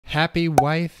Happy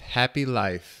wife, happy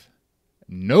life.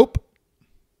 Nope.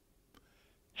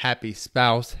 Happy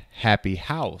spouse, happy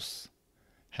house.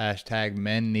 Hashtag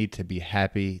men need to be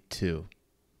happy too.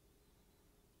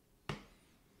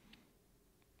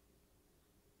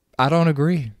 I don't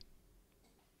agree.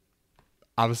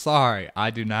 I'm sorry. I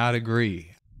do not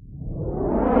agree.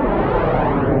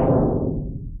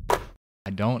 I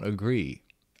don't agree.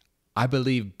 I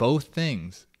believe both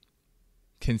things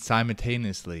can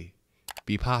simultaneously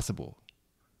be possible.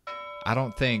 I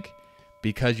don't think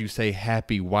because you say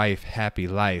happy wife, happy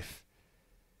life,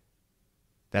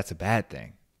 that's a bad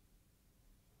thing.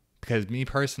 Because me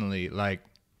personally, like,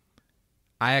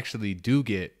 I actually do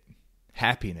get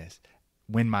happiness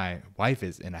when my wife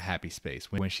is in a happy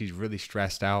space, when she's really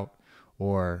stressed out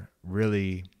or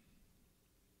really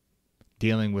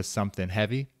dealing with something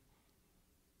heavy.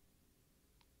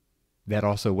 That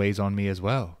also weighs on me as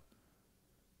well.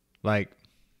 Like,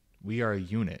 we are a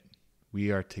unit.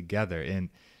 We are together. And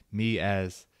me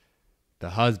as the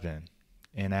husband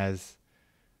and as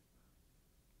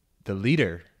the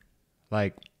leader,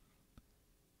 like,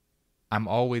 I'm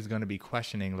always going to be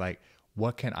questioning, like,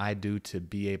 what can I do to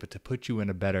be able to put you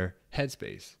in a better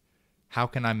headspace? How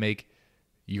can I make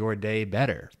your day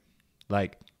better?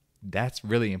 Like, that's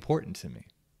really important to me.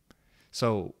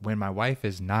 So when my wife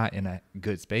is not in a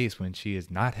good space, when she is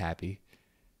not happy,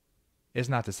 it's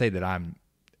not to say that I'm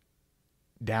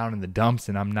down in the dumps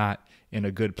and I'm not in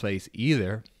a good place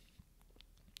either,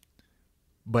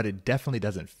 but it definitely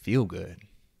doesn't feel good.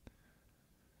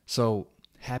 So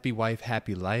happy wife,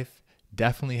 happy life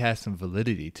definitely has some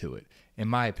validity to it, in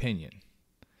my opinion.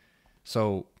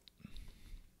 So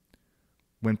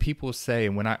when people say,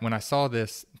 when I saw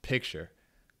this picture,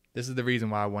 this is the reason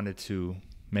why I wanted to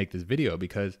make this video,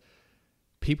 because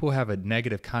people have a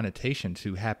negative connotation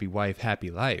to happy wife, happy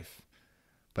life.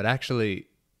 But actually,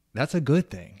 that's a good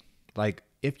thing. Like,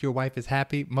 if your wife is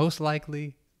happy, most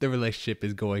likely the relationship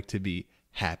is going to be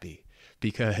happy,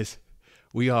 because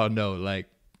we all know, like,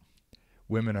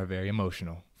 women are very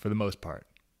emotional for the most part,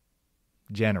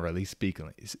 generally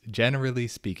speaking.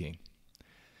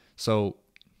 So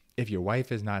if your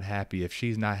wife is not happy, if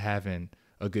she's not having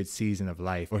a good season of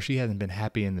life, or she hasn't been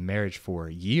happy in the marriage for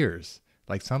years,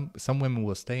 like some women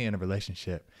will stay in a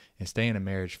relationship and stay in a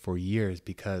marriage for years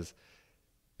because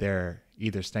they're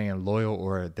either staying loyal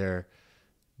or they're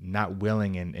not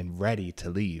willing and ready to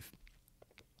leave,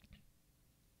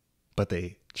 but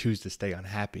they choose to stay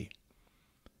unhappy.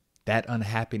 That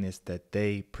unhappiness that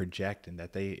they project and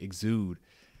that they exude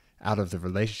out of the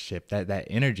relationship, that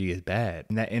energy is bad,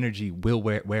 and that energy will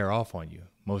wear off on you,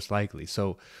 most likely.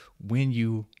 So when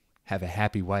you have a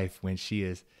happy wife, when she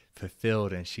is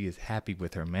fulfilled and she is happy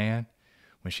with her man,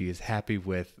 when she is happy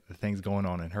with the things going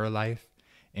on in her life,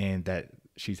 and that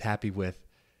she's happy with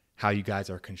how you guys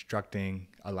are constructing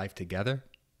a life together,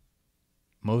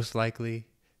 most likely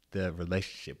the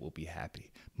relationship will be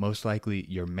happy. Most likely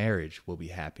your marriage will be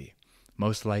happy.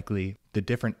 Most likely the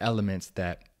different elements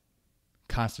that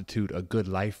constitute a good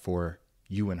life for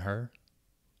you and her,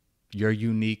 your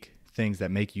unique things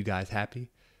that make you guys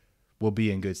happy, will be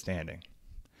in good standing.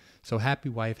 So happy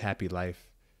wife, happy life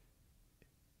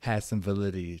has some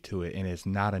validity to it, and it's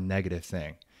not a negative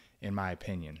thing, in my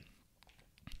opinion.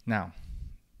 Now,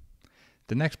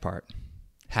 the next part,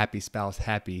 happy spouse,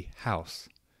 happy house.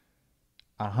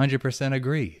 100%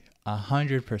 agree.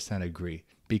 100% agree.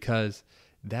 Because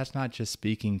that's not just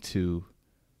speaking to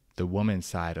the woman's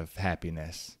side of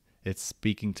happiness. It's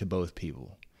speaking to both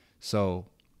people. So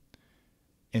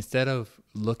instead of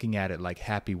looking at it like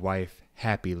happy wife,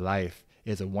 happy life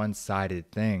is a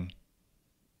one-sided thing,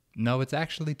 no, it's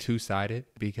actually two-sided,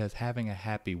 because having a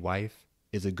happy wife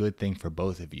is a good thing for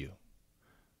both of you.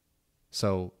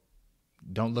 So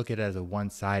don't look at it as a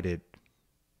one-sided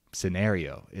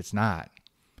scenario. It's not.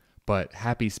 But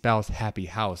happy spouse, happy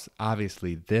house,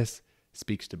 obviously this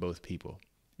speaks to both people,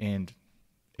 and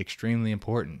extremely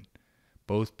important.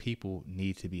 Both people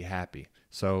need to be happy.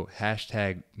 So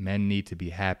hashtag men need to be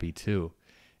happy too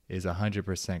is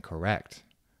 100% correct.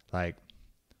 Like,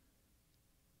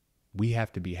 we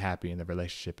have to be happy in the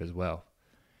relationship as well.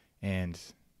 And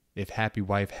if happy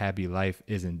wife, happy life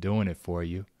isn't doing it for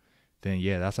you, then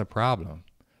yeah, that's a problem,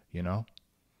 you know?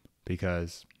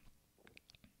 Because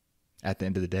at the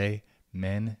end of the day,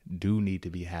 men do need to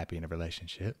be happy in a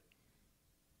relationship.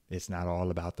 It's not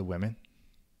all about the women.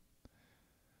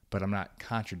 But I'm not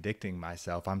contradicting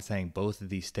myself. I'm saying both of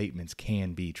these statements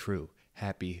can be true.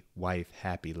 Happy wife,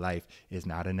 happy life is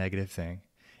not a negative thing.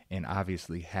 And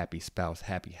obviously, happy spouse,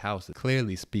 happy house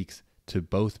clearly speaks to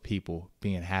both people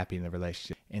being happy in the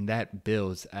relationship. And that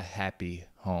builds a happy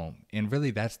home. And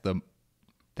really, that's the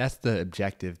That's the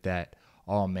objective that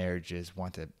all marriages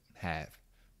want to have.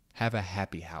 Have a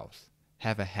happy house.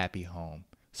 Have a happy home.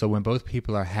 So when both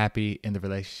people are happy in the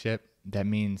relationship, that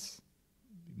means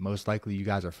most likely you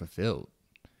guys are fulfilled.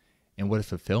 And what does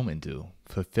fulfillment do?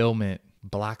 Fulfillment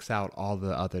blocks out all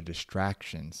the other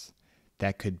distractions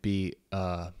that could be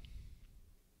a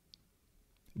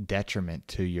detriment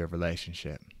to your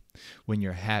relationship. When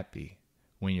you're happy,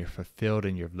 when you're fulfilled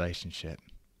in your relationship,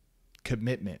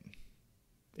 commitment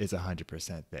is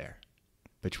 100% there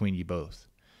between you both.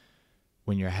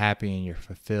 When you're happy and you're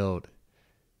fulfilled,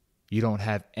 you don't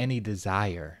have any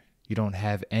desire, you don't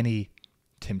have any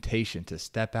temptation to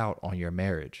step out on your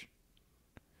marriage.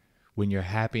 When you're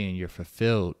happy and you're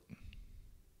fulfilled,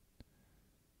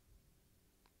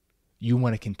 you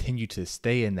want to continue to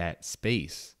stay in that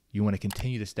space. You want to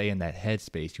continue to stay in that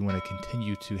headspace. You want to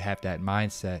continue to have that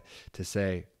mindset to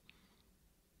say,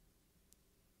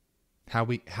 how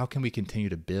can we continue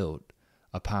to build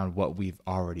upon what we've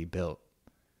already built?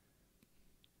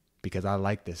 Because I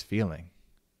like this feeling.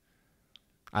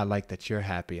 I like that you're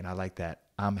happy, and I like that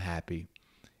I'm happy.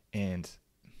 And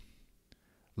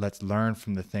let's learn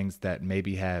from the things that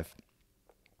maybe have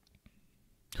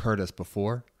hurt us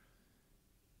before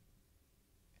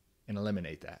and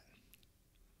eliminate that.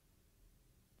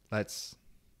 Let's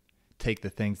take the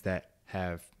things that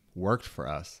have worked for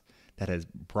us, that has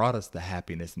brought us the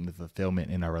happiness and the fulfillment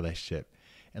in our relationship,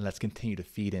 and let's continue to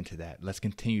feed into that. Let's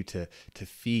continue to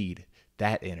feed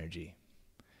that energy.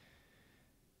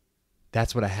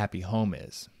 That's what a happy home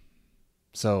is.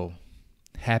 So,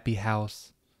 happy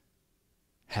house,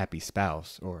 happy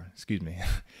spouse,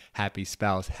 happy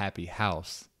spouse, happy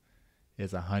house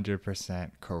is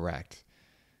 100% correct.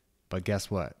 But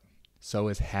guess what? So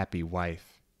is happy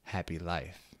wife, happy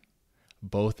life.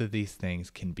 Both of these things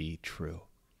can be true.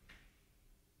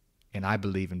 And I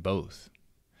believe in both.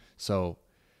 So,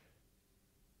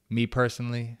 me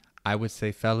personally, I would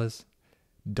say, fellas,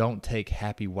 don't take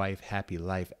happy wife, happy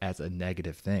life as a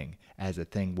negative thing, as a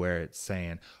thing where it's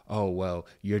saying, oh, well,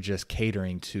 you're just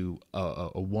catering to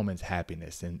a woman's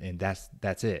happiness and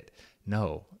that's it.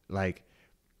 No, like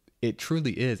it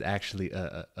truly is actually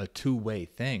a two-way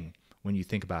thing when you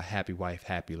think about happy wife,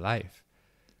 happy life.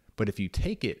 But if you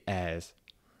take it as,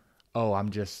 oh, I'm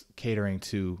just catering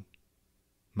to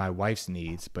my wife's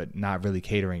needs, but not really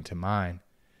catering to mine,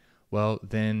 well,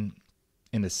 then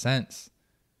in a sense,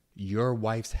 your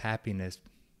wife's happiness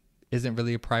isn't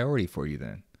really a priority for you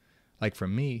then. Like for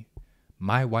me,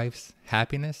 my wife's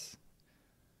happiness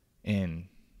and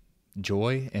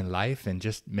joy in life and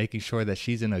just making sure that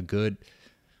she's in a good,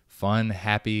 fun,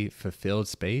 happy, fulfilled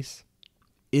space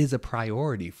is a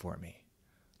priority for me.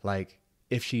 Like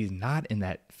if she's not in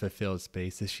that fulfilled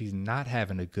space, if she's not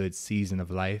having a good season of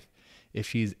life, if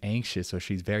she's anxious or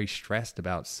she's very stressed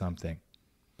about something,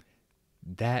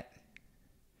 that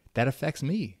affects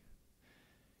me.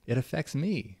 It affects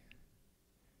me.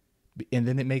 And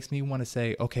then it makes me want to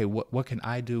say, okay, what can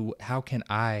I do? How can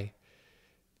I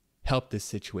help this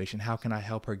situation? How can I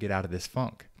help her get out of this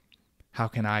funk? How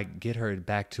can I get her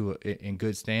back to in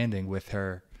good standing with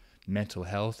her mental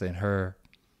health and her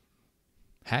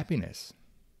happiness?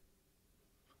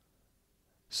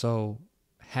 So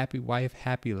happy wife,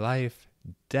 happy life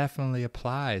definitely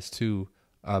applies to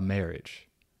a marriage.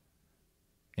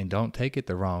 And don't take it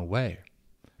the wrong way,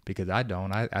 because I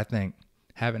don't. I think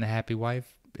having a happy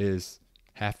wife is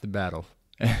half the battle.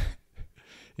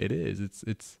 It is.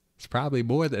 It's probably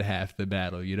more than half the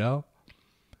battle, you know?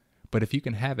 But if you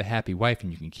can have a happy wife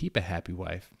and you can keep a happy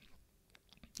wife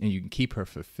and you can keep her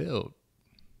fulfilled,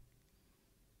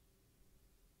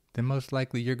 then most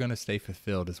likely you're going to stay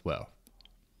fulfilled as well.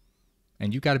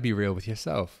 And you got to be real with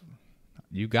yourself.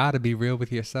 You got to be real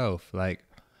with yourself. Like,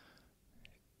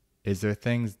 is there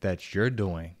things that you're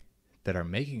doing that are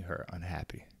making her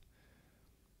unhappy?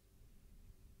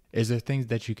 Is there things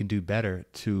that you can do better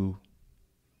to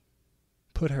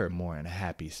put her more in a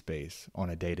happy space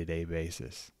on a day-to-day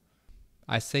basis?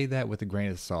 I say that with a grain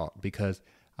of salt because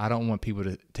I don't want people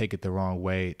to take it the wrong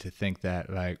way, to think that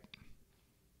like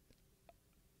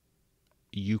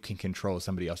you can control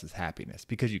somebody else's happiness,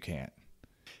 because you can't.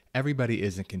 Everybody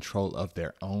is in control of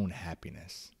their own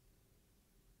happiness.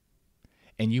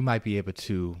 And you might be able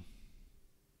to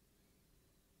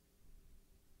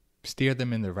steer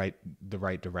them in the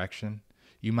right direction.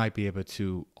 You might be able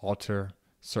to alter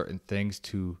certain things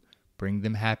to bring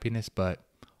them happiness, but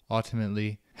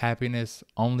ultimately, happiness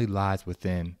only lies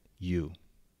within you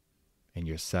and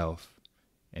yourself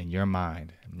and your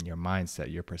mind and your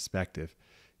mindset, your perspective,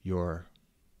 your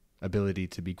ability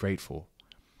to be grateful.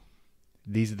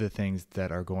 These are the things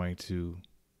that are going to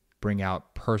bring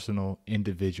out personal,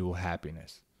 individual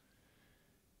happiness.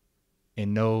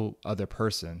 And no other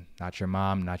person, not your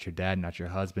mom, not your dad, not your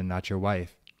husband, not your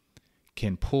wife,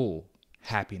 can pull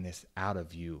happiness out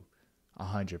of you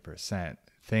 100%.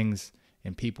 Things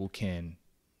and people can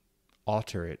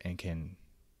alter it and can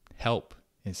help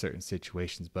in certain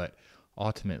situations, but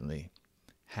ultimately,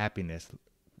 happiness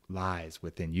lies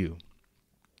within you.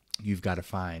 You've got to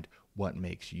find what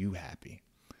makes you happy.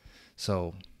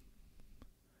 So,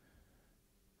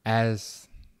 as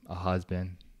a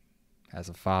husband, as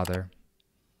a father,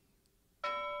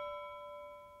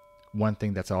 one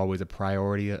thing that's always a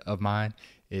priority of mine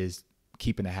is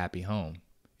keeping a happy home.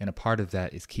 And a part of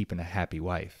that is keeping a happy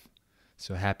wife.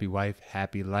 So happy wife,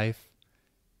 happy life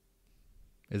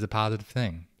is a positive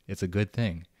thing. It's a good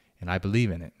thing. And I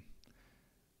believe in it.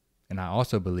 And I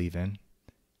also believe in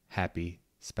happy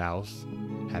spouse,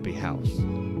 happy house.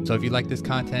 So if you like this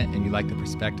content and you like the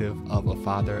perspective of a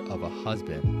father, of a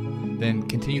husband, then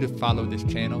continue to follow this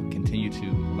channel, continue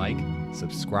to like,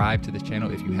 subscribe to this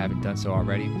channel if you haven't done so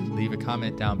already. Leave a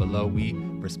comment down below. We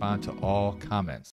respond to all comments.